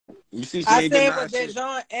You see, she I ain't said, but denied shit.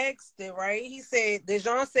 Dejan asked it, right? He said,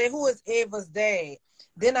 Dejan said, who is Ava's dad?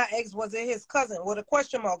 Then I asked, was it his cousin? With a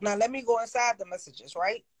question mark. Now, let me go inside the messages,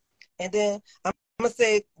 right? And then I'm going to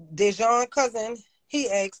say, Dejan cousin, he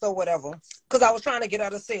asked or whatever. Because I was trying to get her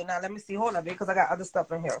to say it. Now, let me see. Hold up, because I got other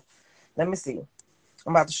stuff in here. Let me see.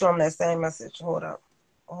 I'm about to show him that same message. Hold up.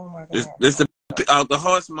 Oh, my God. This the out the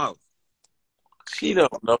horse mouth. She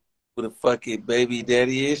don't know who the fucking baby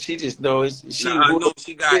daddy is. She just knows Now I know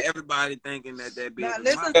she got everybody thinking that baby Now, mama.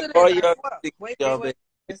 listen to all this. y'all Wait, y'all wait,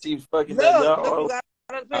 wait. she fucking Look, y'all. you got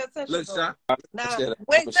to pay attention. Look, Shaka. Now, Shut up.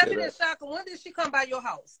 wait, tell me Shut this, Shaka. When did she come by your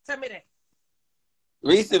house? Tell me that.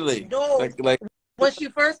 Recently, No, like when she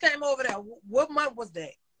first came over there, what month was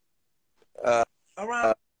that? uh,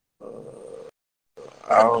 Around. uh,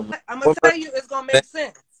 I don't know. I'm gonna tell you, it's gonna make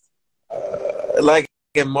sense. Like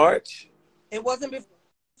in March. It wasn't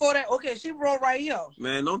before that. Okay, she wrote right here.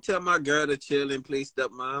 Man, don't tell my girl to chill and play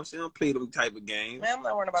stepmom. She don't play them type of games. Man, I'm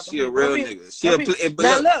not worried about She a real nigga. She a play. But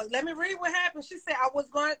now look, let me read what happened. She said I was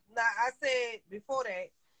going. Now I said before that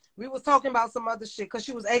we was talking about some other shit because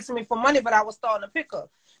she was asking me for money, but I was starting to pick her.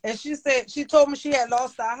 And she said she told me she had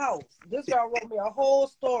lost our house. This girl wrote me a whole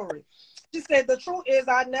story. She said the truth is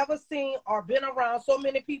I never seen or been around so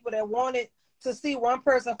many people that wanted to see one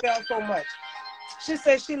person fail so much. She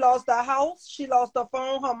said she lost her house, she lost her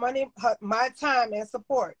phone, her money, my time and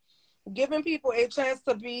support. Giving people a chance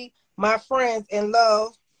to be my friends and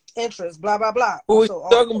love interests, blah, blah, blah. Who was So, you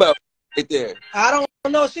talking about right there? I don't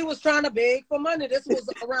know. She was trying to beg for money. This was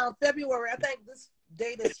around February. I think this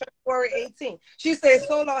date is February 18th. She said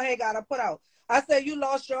Solo had got to put out. I said, you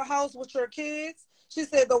lost your house with your kids? She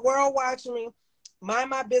said, the world watched me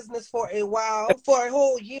mind my business for a while, for a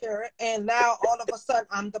whole year, and now all of a sudden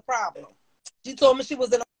I'm the problem. She told me she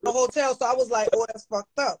was in a hotel, so I was like, oh, that's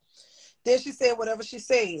fucked up. Then she said whatever she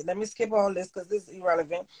said. Let me skip all this because this is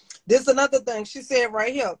irrelevant. This is another thing she said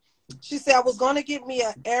right here. She said, I was going to get me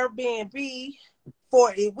an Airbnb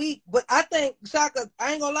for a week, but I think, Shaka,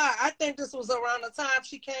 I ain't going to lie, I think this was around the time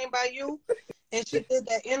she came by you and she did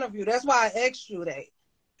that interview. That's why I asked you that.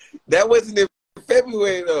 That wasn't in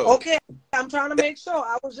February, though. Okay, I'm trying to make sure.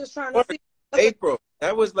 I was just trying to see. April.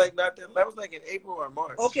 That was like not that. That was like in April or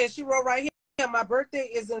March. Okay, she wrote right here. My birthday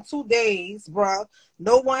is in 2 days, bro.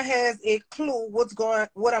 No one has a clue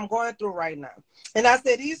what I'm going through right now. And I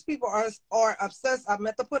said, these people are obsessed. I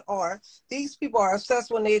meant to put R. These people are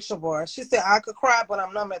obsessed with Natureboy. She said, I could cry, but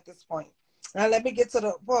I'm numb at this point. Now let me get to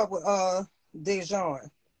the part with Dejan.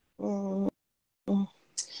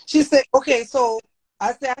 She said, okay, so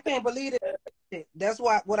I said, I can't believe it. That's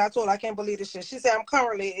what I told her. I can't believe this shit. She said,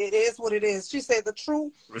 it is what it is. She said, the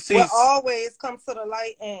truth will always come to the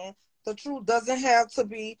light, and the truth doesn't have to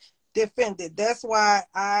be defended. That's why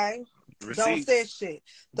I don't say shit.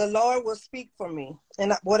 The Lord will speak for me.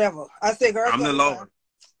 And whatever. I said, girl, I'm the Lord.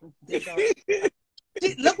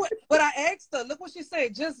 Look what I asked her. Look what she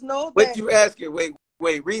said. Just know that. What you ask her? Wait.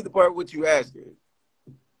 Read the part what you asked her.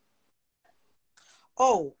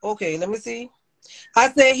 Oh, okay. Let me see.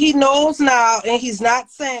 I said, he knows now, and he's not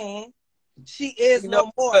saying she is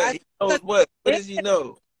no more. What? He knows what? What does he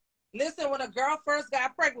know? Listen, when a girl first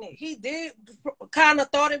got pregnant, he did kind of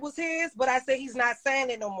thought it was his, but I said he's not saying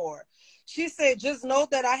it no more. She said, just know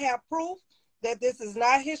that I have proof that this is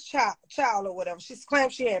not his child or whatever. She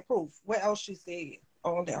claimed she had proof. What else she said?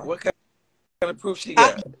 On there. What kind of proof she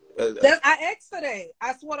got? I asked her that.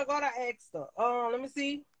 I swear to God, I asked her. Let me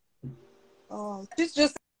see. She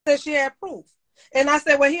just said she had proof. And I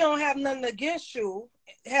said, well, he don't have nothing against you,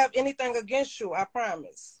 have anything against you, I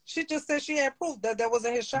promise. She just said she had proof that that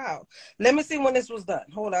wasn't his child. Let me see when this was done.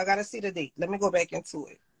 Hold on, I got to see the date. Let me go back into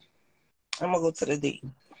it. I'm going to go to the date.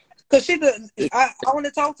 Because I want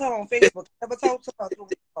to talk to her on Facebook. I never talked to her through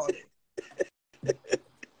recording.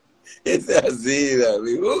 It's Azina. I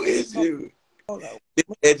mean, who is you? Hold on.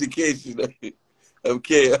 Education of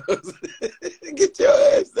chaos. Get your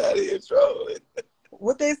ass out of here trolling.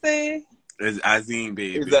 What they say? It's Azine,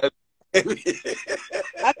 baby.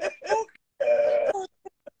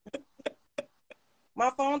 My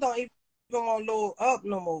phone don't even want to load up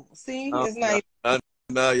no more. See, it's not.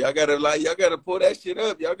 No, y'all gotta pull that shit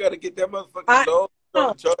up. Y'all gotta get that motherfucker low.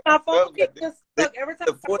 My phone keeps stuck every time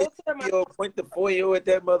I go to my point the 4-year at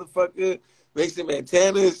that motherfucker. Make some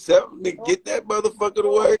antennas, something to get that motherfucker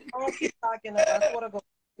to work. I keep talking. I swear to God.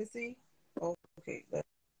 You see? Okay.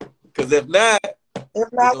 Because if not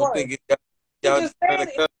what? Y'all trying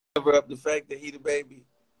to cover up the fact that he the baby.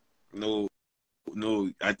 No,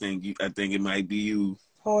 I think it might be you.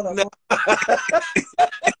 Hold on. No.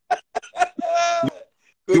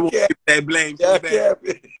 You won't get that blame so bad.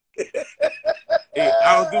 Hey,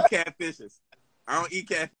 I don't do catfishes. I don't eat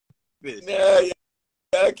catfish. catfish. Nah,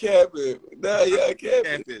 y'all capping. Nah, y'all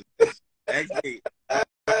capping. Catfish. Actually,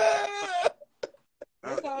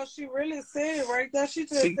 That's all she really said right there. She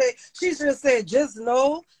just said, just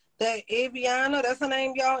know that Aviana, that's her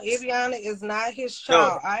name, y'all. Aviana is not his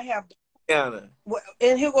child. No, I have. Aviana.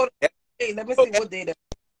 And he'll go. Hey, let me see what day that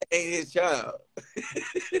ain't his child.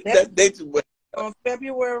 That's That's what. on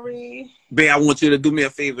February. babe, I want you to do me a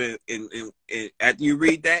favor, and after you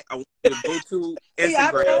read that, I want you to go to See,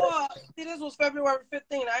 I Instagram. told her. See, this was February 15th.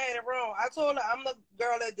 I had it wrong. I told her I'm the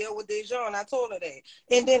girl that dealt with Dejon. I told her that,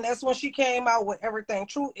 and then that's when she came out with everything.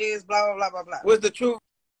 Truth is blah blah blah blah blah. What's the truth?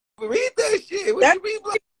 Read that shit. What you read?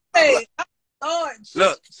 Blah, Hey,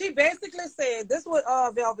 Look, she basically said this. What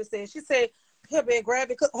Velvet said. She said, "Here, babe,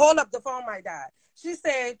 grab it. Hold up, the phone might die." She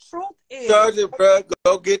said, "Truth is." Charger, bro.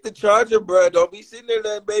 Go get the charger, bro. Don't be sitting there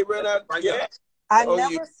letting babe run out. yeah. I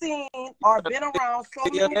never seen or been around so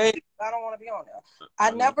many people. I don't want to be on there.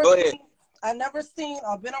 I never seen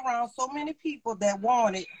or been around so many people that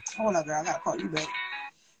wanted. Hold on, girl. I gotta call you back.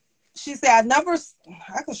 She said,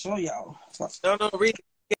 I can show y'all. No, read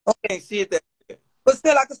it. Okay. Can't see it that. But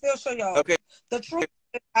still, I can still show y'all. Okay. The truth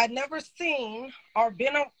is, I never seen or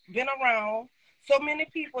been around so many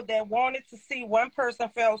people that wanted to see one person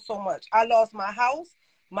fail so much. I lost my house,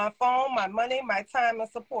 my phone, my money, my time, and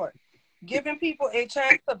support. Giving people a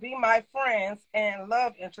chance to be my friends and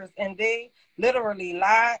love interests, and they literally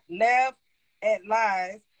laugh at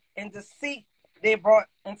lies and deceit they brought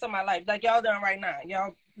into my life. Like y'all doing right now.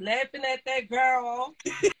 Y'all laughing at that girl.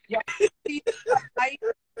 Y'all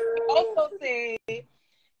also said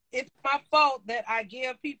it's my fault that I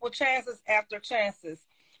give people chances after chances.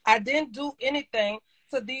 I didn't do anything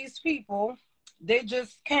to these people. They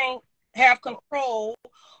just can't have control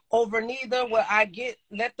over neither will I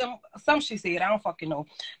let them, she said, I don't fucking know.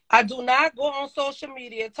 I do not go on social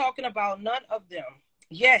media talking about none of them.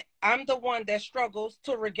 Yet I'm the one that struggles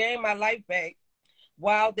to regain my life back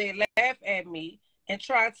while they laugh at me and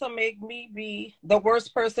try to make me be the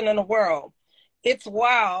worst person in the world. It's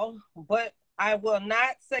wild, but I will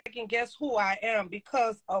not second guess who I am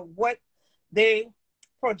because of what they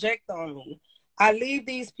project on me. I leave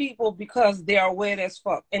these people because they are weird as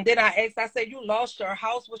fuck. And then I asked, I said, you lost your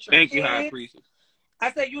house with your kids? Thank you, High Priestess.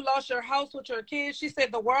 I said, you lost your house with your kids? She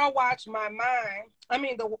said, the world watched my mind. I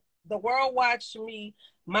mean, the world watched me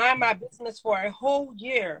mind my business for a whole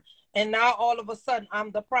year. And now all of a sudden, I'm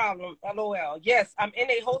the problem. LOL. Yes, I'm in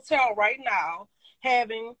a hotel right now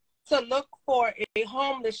having to look for a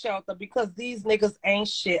homeless shelter because these niggas ain't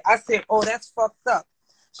shit. I said, oh, that's fucked up.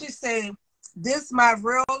 She said, this my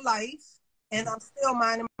real life. And I'm still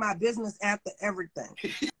minding my business after everything.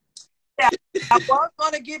 Yeah, I was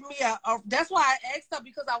going to give me that's why I asked her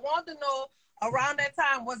because I wanted to know around that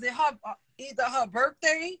time, was it either her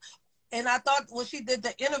birthday? And I thought when she did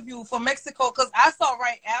the interview for Mexico, because I saw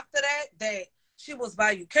right after that she was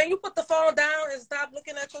by you. Can you put the phone down and stop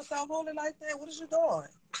looking at yourself holding like that? What is you doing?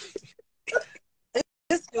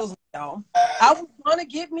 Excuse me, y'all. I was going to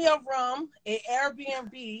get me an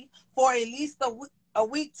Airbnb for at least a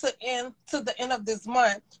week to the end of this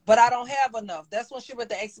month, but I don't have enough. That's when she went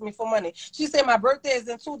to ask me for money. She said my birthday is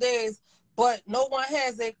in 2 days, but no one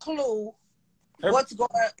has a clue what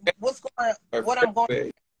I'm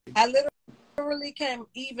going. I literally can't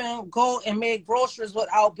even go and make groceries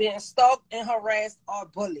without being stalked and harassed or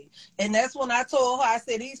bullied. And that's when I told her, I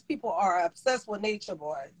said, these people are obsessed with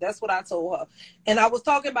Natureboy. That's what I told her. And I was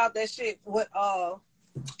talking about that shit with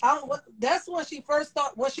that's when she first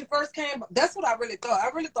came. That's what I really thought. I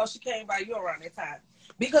really thought she came by you around that time.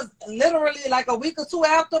 Because literally like a week or two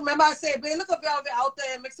after, remember I said, man, look up y'all out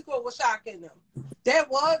there in Mexico with Shock in them.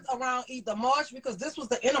 That was around either March, because this was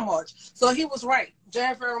the end of March. So he was right.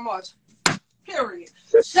 January, March. Period.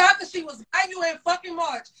 Shaka, she was by you in fucking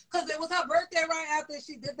March. Because it was her birthday right after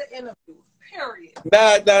she did the interview. Period.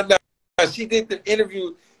 Nah. She did the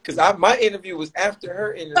interview. Because my interview was after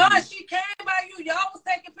her interview. No, she came by you. Y'all was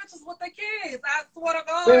taking pictures with the kids. I swear to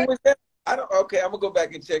God. When was that? Okay, I'm going to go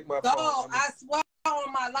back and check my phone. No, I swear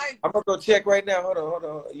on my life. I'm going to go check right now. Hold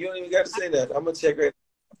on. You don't even got to say that. I'm going to check right now.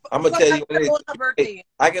 I'm going to tell you when it is.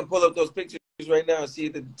 I can pull up those pictures right now and see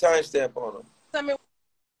the timestamp on them. Tell me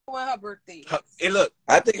when her birthday is. Hey, look.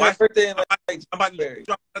 I think her birthday in I'm about to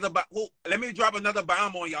drop another let me drop another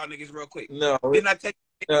bomb on y'all niggas real quick. No. Didn't I tell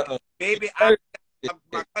you? Baby, my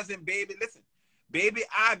cousin Baby, listen. Baby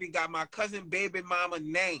Ivy got my cousin Baby mama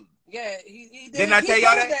name. Yeah, he did. Didn't I tell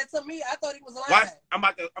y'all that? To me, I thought he was lying. Watch, I'm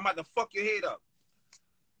about to fuck your head up.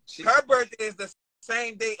 Her birthday is the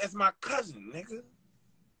same day as my cousin, nigga.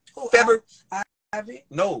 Who? February. Ivy?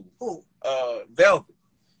 No. Who? Velvet.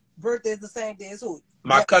 Birthday is the same day as who?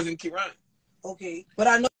 My cousin Kiran. Okay, but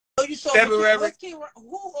I know you showed February. me. What's Kieran?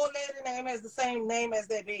 Who old lady name has the same name as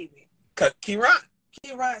that baby? Kieran.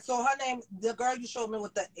 Kieran. So her name, the girl you showed me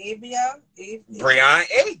with the Avia. Brian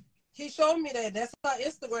A. He showed me that. That's her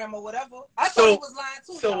Instagram or whatever. I thought he was lying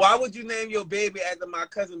too. So why would you name your baby after my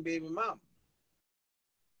cousin baby mama?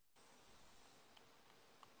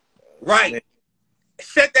 Right. Man.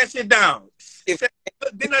 Set that shit down. His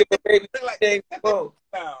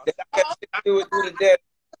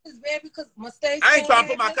baby, because mistakes. I ain't trying to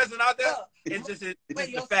put my cousin out there. It's just the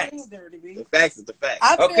facts. The facts is the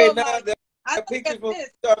facts. Okay, now like, the pictures when we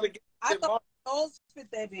all together. I thought those fit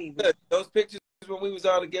that baby. Those pictures when we was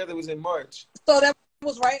all together was in March. So that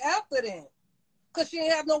was right after then, cause she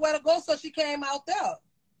didn't have nowhere to go, so she came out there.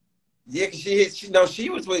 Yeah,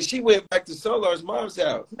 she went back to Solar's mom's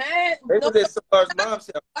house. Man, they was at Solar's mom's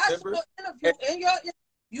house. I saw an interview in your.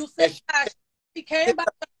 You said she came back.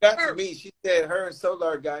 Got to me. She said her and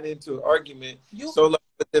Solar got into an argument. Solar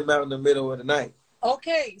put them out in the middle of the night.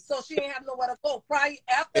 Okay, so she didn't have nowhere to go. Probably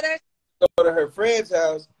after that, she go to her friend's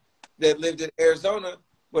house that lived in Arizona,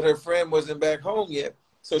 but her friend wasn't back home yet,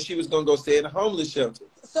 so she was gonna go stay in a homeless shelter.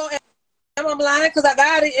 So I'm lying because I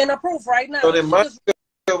got it in a proof right now. So then my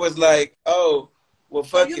was like, "Oh, well,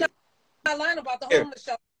 fuck so it." Not lying about the homeless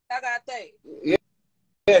shelter. I got that.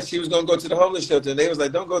 Yeah, she was gonna go to the homeless shelter, and they was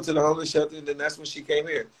like, "Don't go to the homeless shelter." And then that's when she came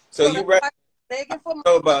here. So you right? I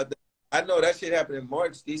know about that. I know that shit happened in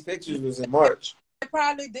March. These pictures was in March. It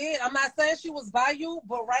probably did. I'm not saying she was by you,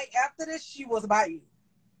 but right after this, she was by you.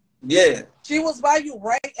 Yeah, she was by you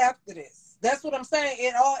right after this. That's what I'm saying.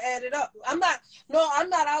 It all added up. I'm not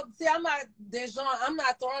out. See, I'm not Dejan. I'm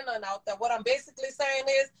not throwing nothing out there. What I'm basically saying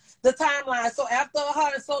is the timeline. So after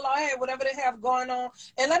her and Solar had whatever they have going on,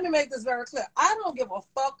 and let me make this very clear. I don't give a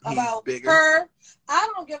fuck about her. I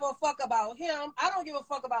don't give a fuck about him. I don't give a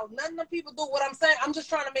fuck about nothing the people do. What I'm saying, I'm just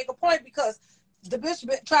trying to make a point because the bitch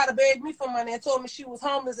tried to beg me for money and told me she was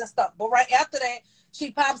homeless and stuff. But right after that, she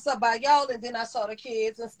pops up by y'all, and then I saw the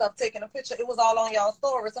kids and stuff taking a picture. It was all on y'all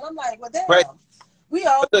stories, and I'm like, well, damn, right. We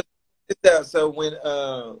all. So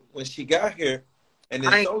when she got here, and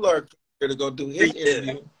then Solar came here to go do his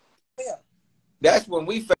interview, that's when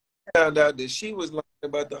we found out that she was lying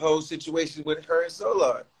about the whole situation with her and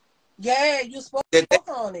Solar. Yeah, you spoke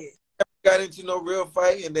on it. Got into no real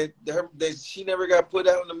fight, and that she never got put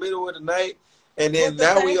out in the middle of the night, and then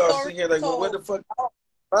now we all sitting here like, well, what the fuck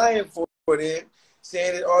lying for then?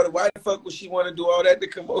 Saying it all. Why the fuck would she want to do all that to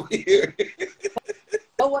come over here?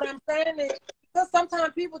 But what I'm saying is, because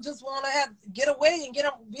sometimes people just want to get away and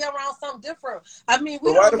be around something different. I mean,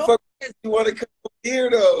 we don't know. Why the fuck you want to come over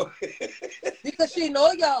here though? Because she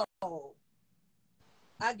know y'all.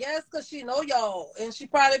 I guess because she know y'all, and she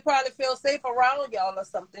probably feel safe around y'all or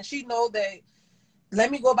something. She know that.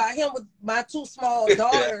 Let me go by him with my two small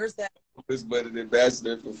daughters. That was but an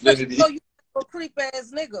ambassador for Infinity. So you a creep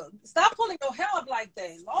ass nigga. Stop pulling your hair up like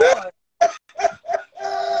that, Lord.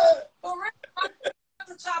 For real, I have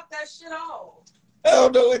to chop that shit off. I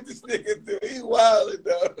don't know what this nigga do. He wildin'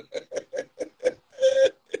 though.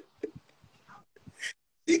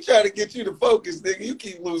 He trying to get you to focus, nigga. You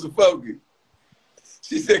keep losing focus.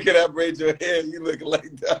 She said, "Can I braid your hair? You looking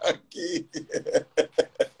like Donkey."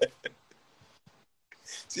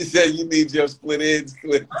 She said, "You need your split ends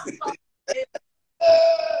clipped."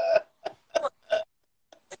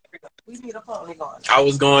 We need a phone on. I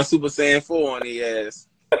was going Super Saiyan 4 on the ass.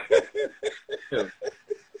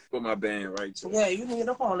 Put my band right to yeah, you need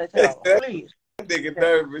a phone at y'all. Please. That nigga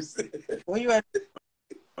nervous. Where you at?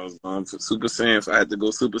 I was going for Super Saiyan. I had to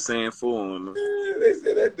go Super Saiyan 4 on them. They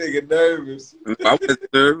said that nigga nervous. I was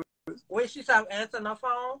nervous. Wait, she stopped answering her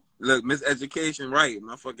phone? Look, Miseducation, right.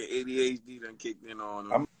 My fucking ADHD done kicked in on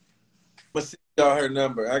them. I'm gonna send y'all her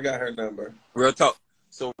number. I got her number. Real talk.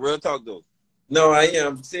 So, real talk, though. No, I am.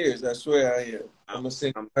 I'm serious. I swear I am. I'm gonna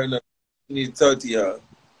send her number. I need to talk to y'all.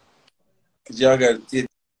 Cause y'all gotta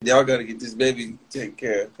get this baby taken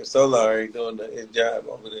care of. Cause Solar ain't doing his job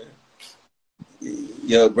over there.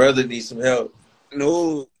 Your brother needs some help.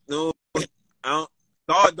 No. I don't.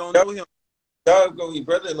 God don't know him. God gonna be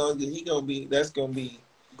brother-in-law. That's gonna be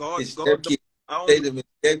his stepkids. His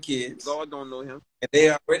stepkids. God don't know him. And they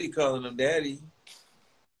already calling him daddy.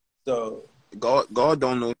 So God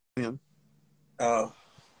don't know him. Oh,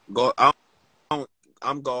 God,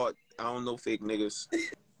 I'm God. I don't know fake niggas.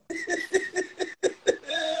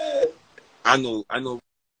 I know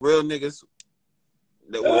real niggas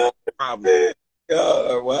that were a problem.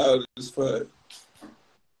 Y'all are wild as fuck.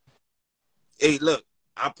 Hey, look,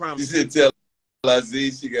 I promise. You should tell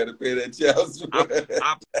Lazie she got to pay that child support.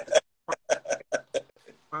 I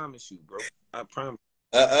promise you, bro. I promise.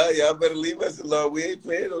 Y'all better leave us alone. We ain't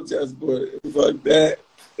paying no child support. Fuck that.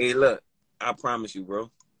 Hey, look, I promise you,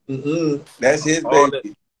 bro. That's his All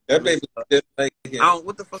baby. That baby just like him. I don't.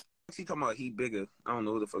 What the fuck is he talking about? He bigger. I don't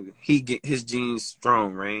know what the fuck. He get his genes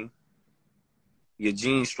strong, Rain. Your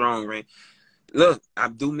genes strong, Rain. Look, I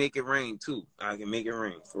do make it rain too. I can make it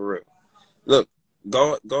rain for real. Look,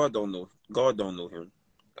 God don't know. God don't know him.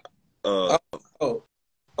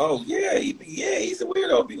 Yeah, he's a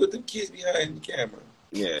weirdo. Be with them kids behind the camera.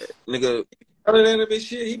 Yeah, nigga. Other than him and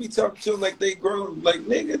shit, he be talking to them like they grown. Like,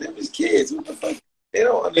 nigga, them is kids. What the fuck? They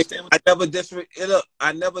don't understand. I never disrespected.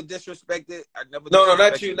 I never disrespected. No,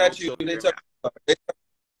 not you. They talk.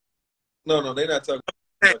 No, they're not talking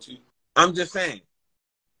about you. I'm just saying.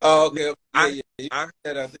 Oh, okay. I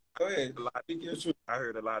Go ahead. I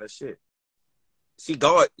heard a lot of shit. See,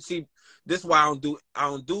 God. See, this is why I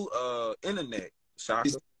don't do internet. Shaka.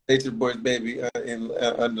 Natureboy's baby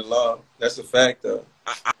under law. That's a fact, though.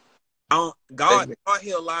 I don't. God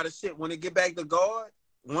hear a lot of shit. When it get back to God,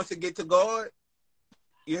 once it get to God,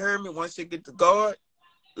 you heard me. Once it get to God,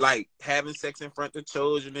 like having sex in front of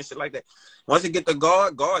children and shit like that. Once it get to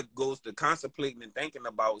God, God goes to contemplating and thinking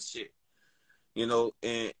about shit. You know,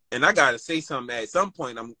 and I gotta say something at some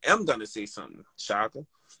point. I'm gonna say something, Shaka.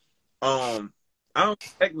 I don't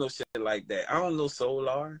expect no shit like that. I don't know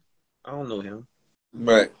Solar. I don't know him.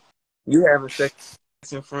 Right. You having sex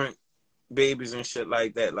in front babies and shit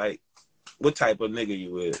like that. Like, what type of nigga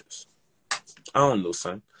you is? I don't know,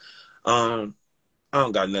 son. I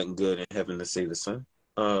don't got nothing good in heaven to say to son.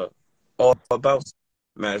 All about.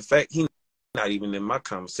 Matter of fact, he not even in my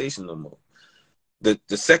conversation no more. The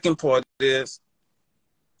second part is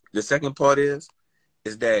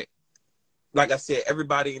that, like I said,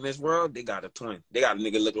 everybody in this world, they got a twin. They got a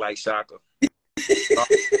nigga look like Shaka.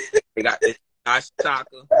 They got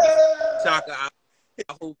Shaka. Shaka,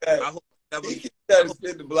 I hope never. He trying to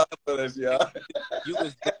spin the block on us, y'all. You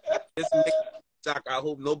was this nigga, Shaka. I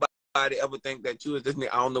hope nobody ever think that you was this nigga.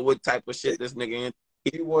 I don't know what type of shit this nigga in.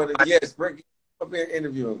 He wanted, yes, bring him up here and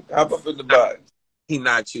interview him. Hop up in the box. He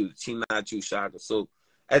not you. She not you, Shaka. So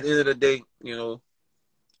at the end of the day, you know,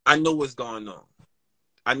 I know what's going on.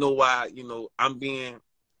 I know why, you know, I'm being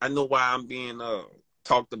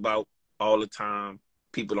talked about all the time.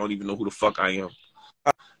 People don't even know who the fuck I am. You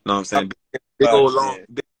know what I'm saying? Big old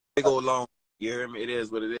long. You hear me? It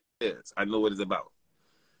is what it is. I know what it's about.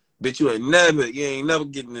 Bitch, you ain't never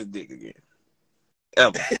getting this dick again.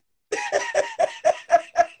 Ever.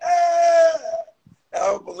 I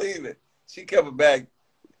don't believe it. She coming back.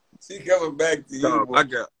 She coming back to you. No, my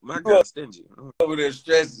girl stingy. Over there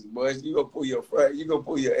stressing, boys. You gonna pull your front. You gonna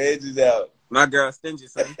pull your edges out. My girl stingy,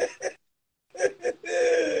 son.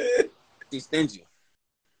 She's stingy.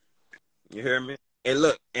 You hear me? And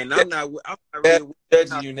look, and I'm not really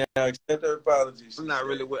judging you now. Accept her apologies. I'm not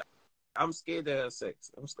really with. I'm scared to have sex.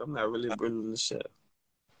 I'm not really bringing the shit.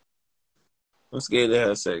 I'm scared to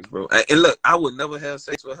have sex, bro. And look, I would never have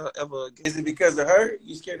sex with her ever again. Is it because of her?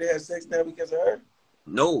 You scared to have sex now because of her?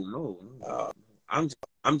 No. I'm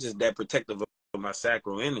just that protective of my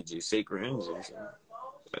sacred energy. So.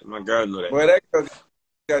 Like, my girl know that. Well, that girl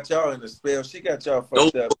got y'all in a spell. She got y'all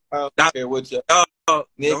fucked up. I don't care what y'all.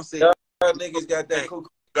 Don't say y'all niggas got that cuckoo.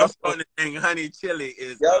 That's on the thing. Honey chili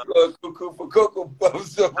is. Y'all going cuckoo for cocoa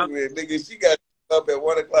puffs over it, nigga. She got up at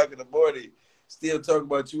 1 o'clock in the morning. Still talking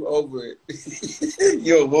about you over it.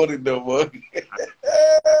 You don't want it no more.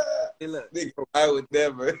 Hey, look. Nigga, I would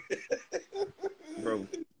never. Bro.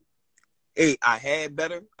 Hey, I had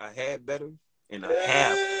better, and I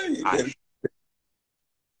have.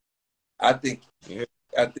 I think if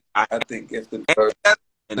the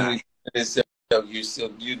person itself,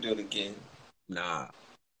 you do it again. Nah,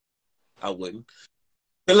 I wouldn't.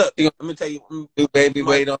 Hey, look, let me tell you. Baby,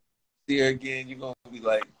 wait on see her again. You're gonna be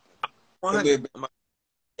like,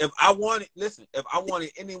 if I wanted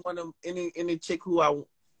any chick who I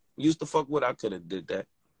used to fuck with, I could have did that.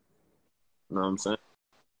 You know what I'm saying?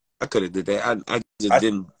 I could have did that. I just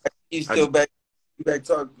didn't. You still back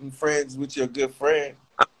talking friends with your good friend?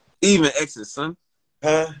 Even exes, son.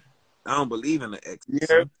 Huh? I don't believe in the exes.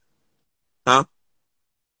 Yeah. Huh?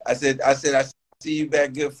 I said I see you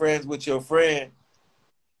back good friends with your friend.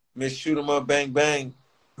 Miss Shoot 'em Up Bang Bang.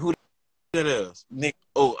 Who that is? Nick.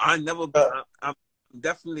 Oh, I never. I'm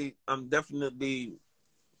definitely. That's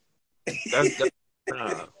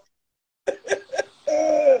nah.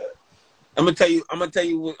 I'm gonna tell you. I'll tell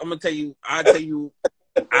you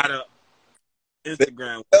out of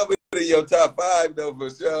Instagram. Tell me in your top 5 though for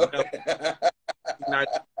sure. Not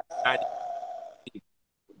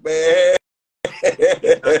man.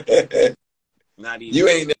 Not even. You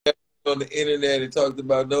ain't never on the internet and talked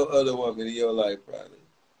about no other woman in your life, probably.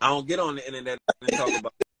 I don't get on the internet and talk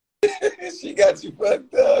about. She got you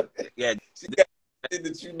fucked up. Yeah, she got shit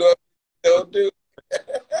that you know don't do.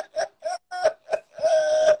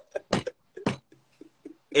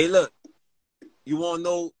 Hey, look. You wanna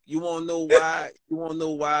know why? You wanna know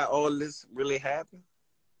why all this really happened?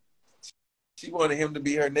 She wanted him to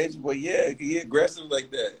be her nature boy. Yeah, he aggressive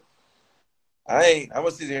like that. I'm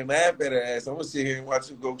gonna sit here and laugh at her ass. I'm gonna sit here and watch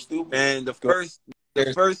her go stupid. And the first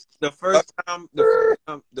time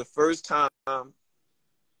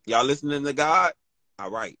y'all listening to God,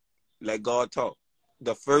 all right, let God talk.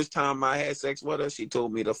 The first time I had sex with her, she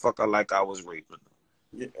told me to fuck her like I was raping her.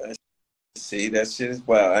 Yeah, see, that shit is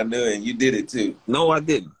wild. I knew it, and you did it too. No, I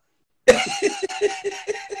didn't.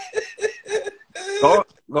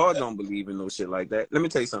 God don't believe in no shit like that. Let me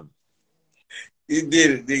tell you something. You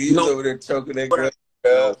did it, nigga. You was over there choking that girl.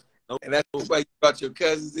 No. And that's why you brought your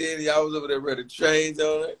cousins in. And y'all was over there running trains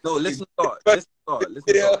on her. No, listen to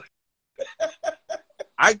God.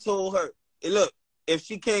 I told her, hey, look, if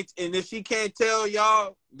she can't tell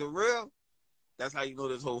y'all the real, that's how you know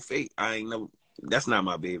this whole fake. That's not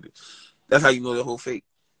my baby. That's how you know the whole fake.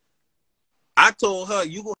 I told her,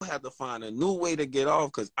 you gonna have to find a new way to get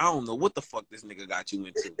off, because I don't know what the fuck this nigga got you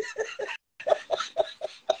into.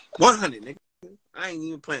 100, nigga. I ain't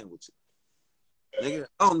even playing with you. Nigga,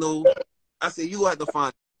 I don't know. I said, you gonna have to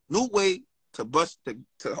find a new way to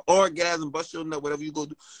to orgasm, bust your nut, whatever you go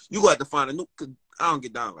do. You gonna have to find a new, because I don't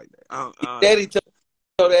get down like that. Daddy told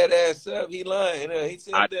that ass up. He lying. He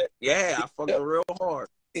said that. Yeah, I fucked her real hard.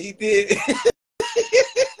 He did.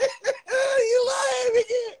 You lying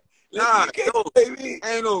again. Nah, no,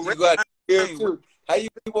 ain't no real. You got real too. How you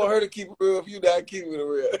want her to keep it real if you not keeping it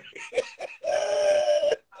real?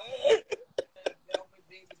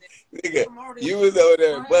 Nigga, you was over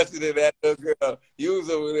there busting in that little girl. You was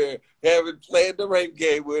over there playing the rape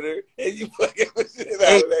game with her, and you fucking was shit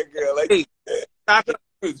out of that girl. Like, stop it.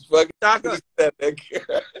 Was fucking that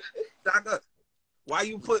girl. Stop it. Why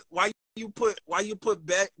you put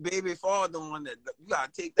baby father on that? You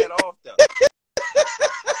gotta take that off though.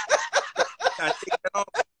 Gotta take that off.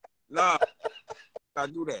 Nah,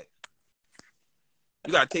 gotta do that.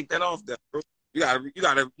 You gotta take that off, though, bro. You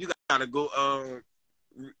gotta go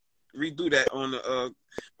redo that on the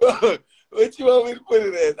What you want me to put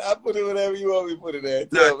it at? I put it whatever you want me to put it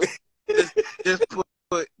at. Tell me. Just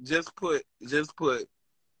put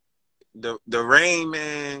the Rain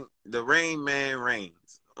Man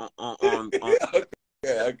reigns on. Okay,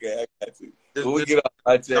 I got you. When we get off,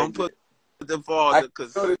 I tell don't put the father,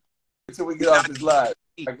 because until we get off this live.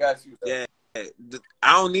 I got you. Yeah,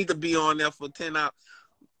 I don't need to be on there for 10 hours.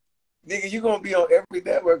 Nigga, you gonna be on every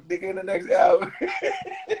network, nigga, in the next hour.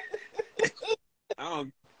 I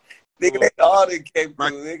don't. Nigga, they all they came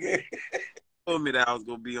through, nigga. Told me that I was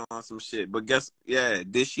gonna be on some shit, but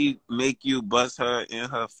did she make you bust her in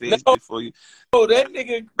her face before you? Oh, that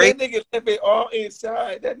nigga left it all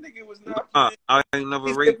inside. That nigga was not. I ain't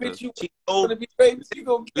never raped her. She gonna be raped. You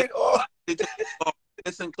gonna get all.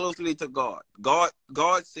 Listen closely to God. God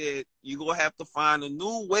said you gonna have to find a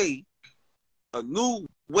new way. A new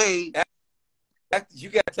way. You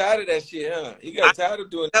got tired of that shit, huh? You got tired of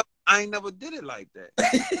doing that. I ain't never did it like that.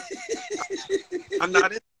 I'm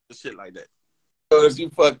not into shit like that. You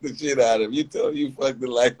fucked the shit out of him. You told you fucked the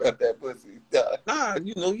life out that pussy. Nah,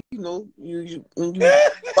 you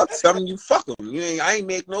fuck something, you fuck them. I ain't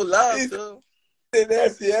make no love, so.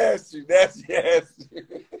 That's the answer. That's the answer.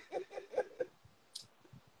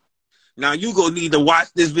 Now you gonna need to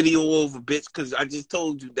watch this video over, bitch, because I just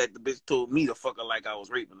told you that the bitch told me to fuck her like I was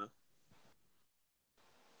raping her.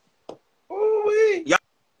 Ooh-wee.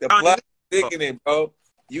 The plot thickening, bro.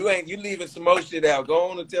 You leaving some more shit out.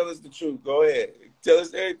 Go on and tell us the truth. Go ahead. Tell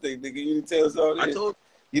us everything, nigga. You didn't tell us all this. I told you.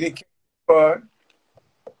 You didn't care far.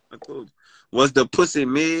 I told you. Was the pussy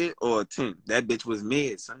mid or a 10? That bitch was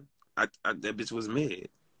mid, son. That bitch was mid.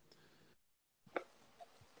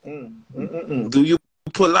 Do you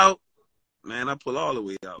pull out? Man, I pull all the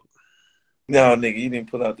way out. No, nigga, you didn't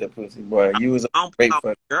pull out that pussy, boy. You was a great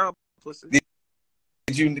fuck. Girl pussy.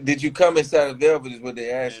 Did you come inside of velvet? Is what they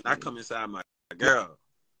asked you. I come inside my girl.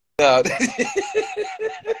 No.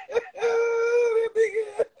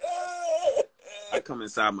 I come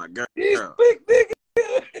inside my girl. Big nigga.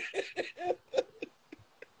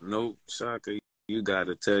 Nope, Shaka, you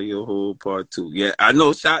gotta tell your whole part too. Yeah, I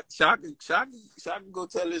know. Shaka go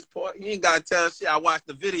tell his part. He ain't gotta tell shit. I watched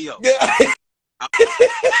the video. Yeah.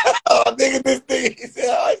 Oh, nigga, this thing. He said,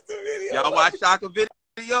 I watched the video. Y'all watch Shaka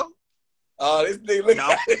video? Oh, this nigga, look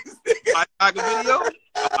at this nigga. Watch Shaka video?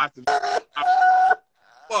 I watched the video.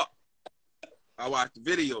 Fuck. I watched the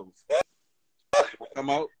videos. Come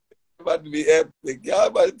out. about to be epic. Y'all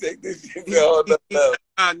about to take this shit to a whole nother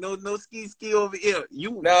level. No ski over here.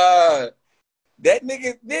 Nah. That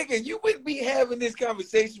nigga, you wouldn't be having this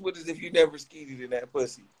conversation with us if you never skeeted in that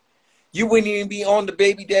pussy. You wouldn't even be on the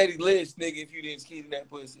baby daddy list, nigga, if you didn't skeet in that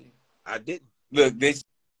pussy. I didn't. Look, they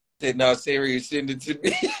said, "No, serious, send it to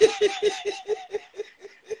me."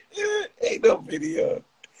 Ain't no video.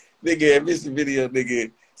 Nigga, if it's a video,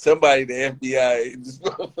 nigga, somebody, the FBI, this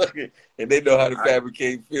motherfucker, and they know how to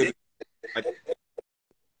fabricate film.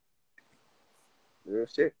 Real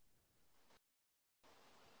shit.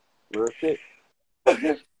 Real shit.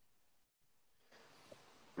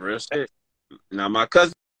 Real shit. Now my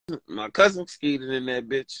cousin skeeted in that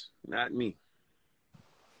bitch, not me.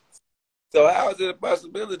 So how is it a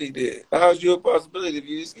possibility then? How's you a possibility if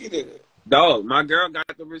you skeeted it? Dog, my girl got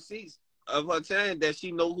the receipts of her saying that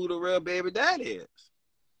she know who the real baby dad is.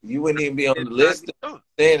 You wouldn't even be on the list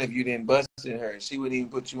saying if you didn't bust in her. She wouldn't even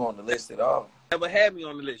put you on the list at all. Never had me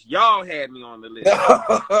on the list. Y'all had me on the list. No,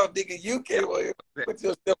 nigga, you can't put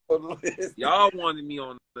yourself on the list. Y'all wanted me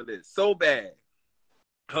on the list so bad.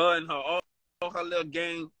 Her and all her little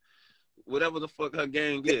gang, whatever the fuck her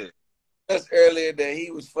gang is. That's earlier that he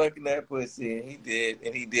was fucking that pussy, and he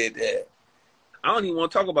did that. I don't even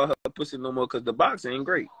want to talk about her pussy no more because the box ain't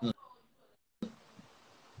great.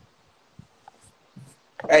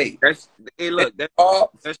 Hey, this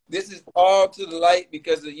is all to the light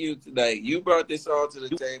because of you tonight. You brought this all to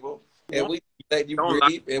the table, and we let you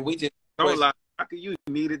breathe, and we just don't lie. You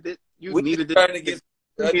needed it. You needed it. Trying to get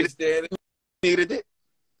understanding. Needed it.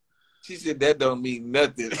 She said that don't mean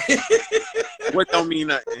nothing. What don't mean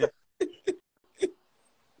nothing?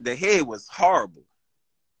 The head was horrible.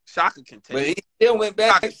 Shaka can tell. But he still went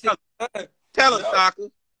back. Tell her,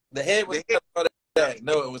 Shaka. The head was not all that.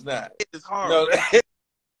 No, it was not. It is horrible. No,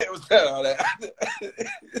 it was not all that.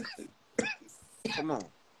 Come on.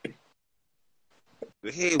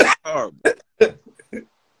 The head was horrible.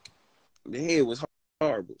 The head was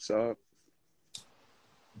horrible, so.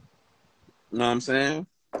 You know what I'm saying?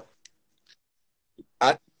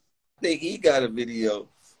 I think he got a video.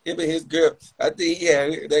 Him and his girl. I think he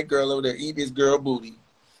had that girl over there eating his girl booty.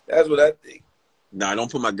 That's what I think. Nah,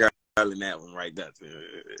 don't put my girl in that one right there.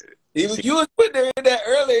 You was putting her in that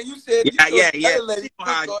earlier. You said, yeah. She know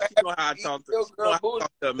how I talk to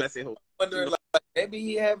her. Messy hoe. Wondering, like, maybe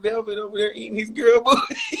he had Velvet over there eating his girl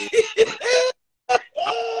booty.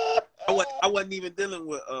 I wasn't even dealing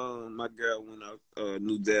with my girl when I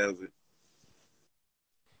knew Velvet.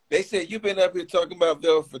 They said you've been up here talking about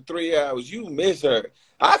Velvet for 3 hours. You miss her.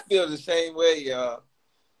 I feel the same way, y'all.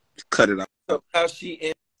 Cut it out. So how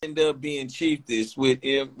she ended up being chiefess with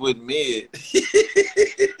Mid.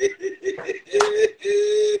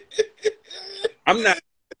 I'm not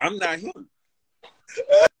him.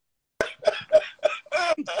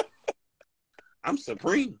 I'm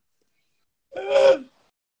Supreme.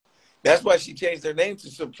 That's why she changed her name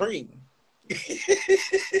to Supreme.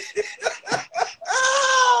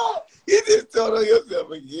 You just told on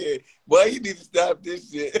yourself again. Boy, you need to stop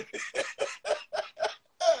this shit.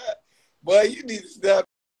 Boy, you need to stop